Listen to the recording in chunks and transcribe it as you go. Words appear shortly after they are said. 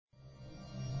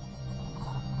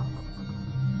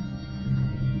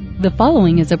The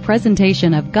following is a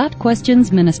presentation of Got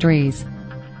Questions Ministries.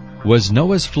 Was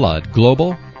Noah's flood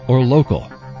global or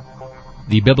local?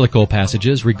 The biblical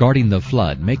passages regarding the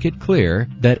flood make it clear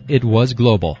that it was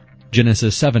global.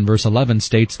 Genesis 7 verse 11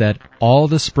 states that all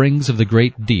the springs of the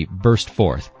great deep burst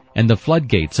forth, and the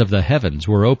floodgates of the heavens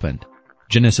were opened.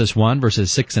 Genesis 1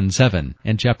 verses 6 and 7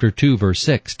 and chapter 2 verse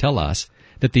 6 tell us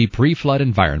that the pre-flood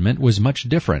environment was much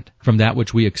different from that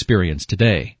which we experience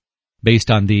today.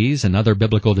 Based on these and other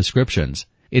biblical descriptions,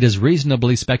 it is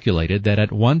reasonably speculated that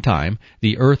at one time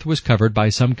the earth was covered by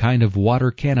some kind of water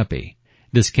canopy.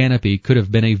 This canopy could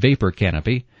have been a vapor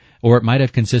canopy, or it might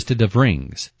have consisted of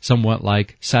rings, somewhat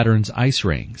like Saturn's ice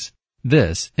rings.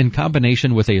 This, in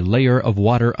combination with a layer of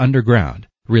water underground,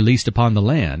 released upon the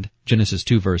land, Genesis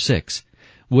 2 verse 6,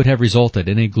 would have resulted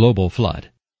in a global flood.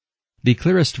 The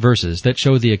clearest verses that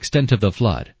show the extent of the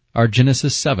flood are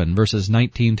Genesis 7 verses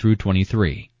 19 through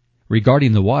 23.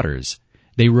 Regarding the waters,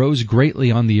 they rose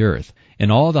greatly on the earth, and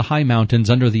all the high mountains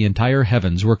under the entire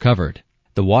heavens were covered.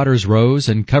 The waters rose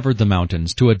and covered the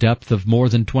mountains to a depth of more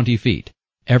than 20 feet.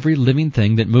 Every living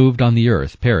thing that moved on the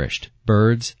earth perished,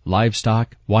 birds,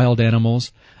 livestock, wild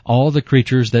animals, all the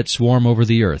creatures that swarm over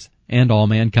the earth, and all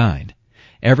mankind.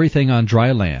 Everything on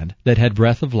dry land that had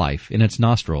breath of life in its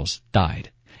nostrils died.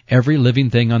 Every living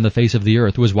thing on the face of the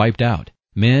earth was wiped out.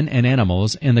 Men and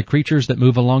animals and the creatures that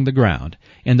move along the ground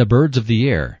and the birds of the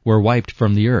air were wiped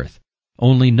from the earth.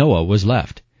 Only Noah was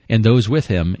left, and those with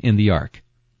him in the ark.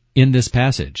 In this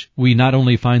passage, we not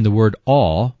only find the word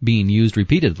all being used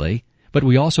repeatedly, but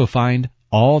we also find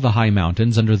all the high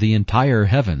mountains under the entire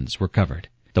heavens were covered.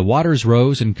 The waters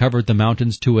rose and covered the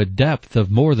mountains to a depth of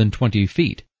more than 20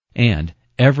 feet, and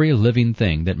every living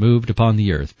thing that moved upon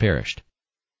the earth perished.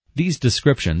 These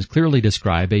descriptions clearly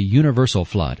describe a universal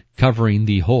flood covering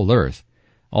the whole earth.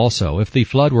 Also, if the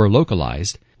flood were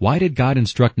localized, why did God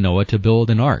instruct Noah to build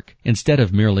an ark instead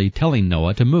of merely telling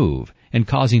Noah to move and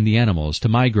causing the animals to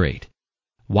migrate?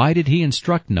 Why did he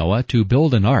instruct Noah to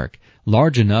build an ark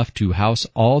large enough to house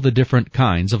all the different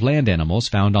kinds of land animals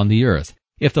found on the earth?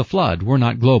 If the flood were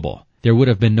not global, there would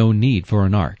have been no need for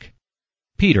an ark.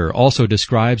 Peter also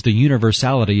describes the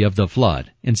universality of the flood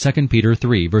in 2 Peter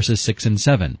 3 verses 6 and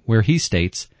 7, where he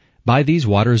states, "By these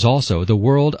waters also the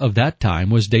world of that time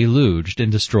was deluged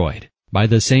and destroyed. By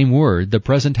the same word the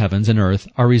present heavens and earth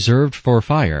are reserved for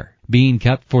fire, being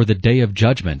kept for the day of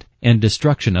judgment and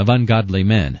destruction of ungodly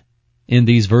men." In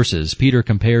these verses, Peter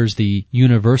compares the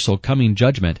universal coming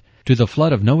judgment to the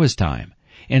flood of Noah's time,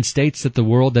 and states that the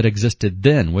world that existed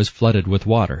then was flooded with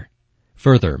water.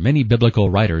 Further, many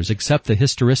biblical writers accept the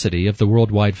historicity of the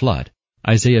worldwide flood.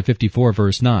 Isaiah 54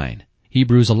 verse 9,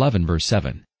 Hebrews 11 verse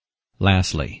 7.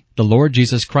 Lastly, the Lord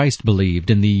Jesus Christ believed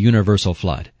in the universal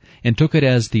flood, and took it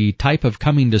as the type of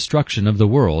coming destruction of the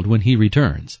world when he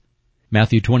returns.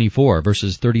 Matthew 24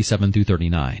 verses 37 through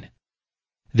 39.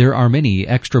 There are many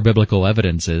extra-biblical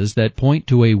evidences that point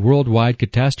to a worldwide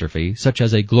catastrophe such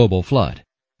as a global flood.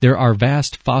 There are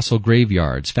vast fossil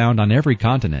graveyards found on every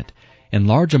continent, and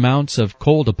large amounts of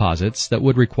coal deposits that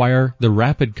would require the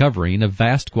rapid covering of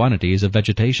vast quantities of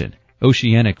vegetation.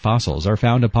 Oceanic fossils are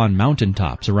found upon mountain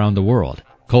tops around the world.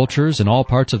 Cultures in all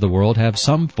parts of the world have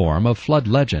some form of flood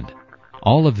legend.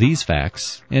 All of these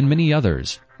facts, and many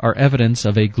others, are evidence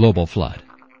of a global flood.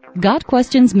 Got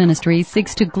Questions Ministry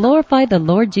seeks to glorify the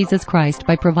Lord Jesus Christ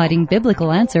by providing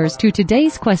biblical answers to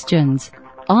today's questions.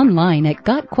 Online at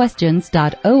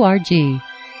gotquestions.org.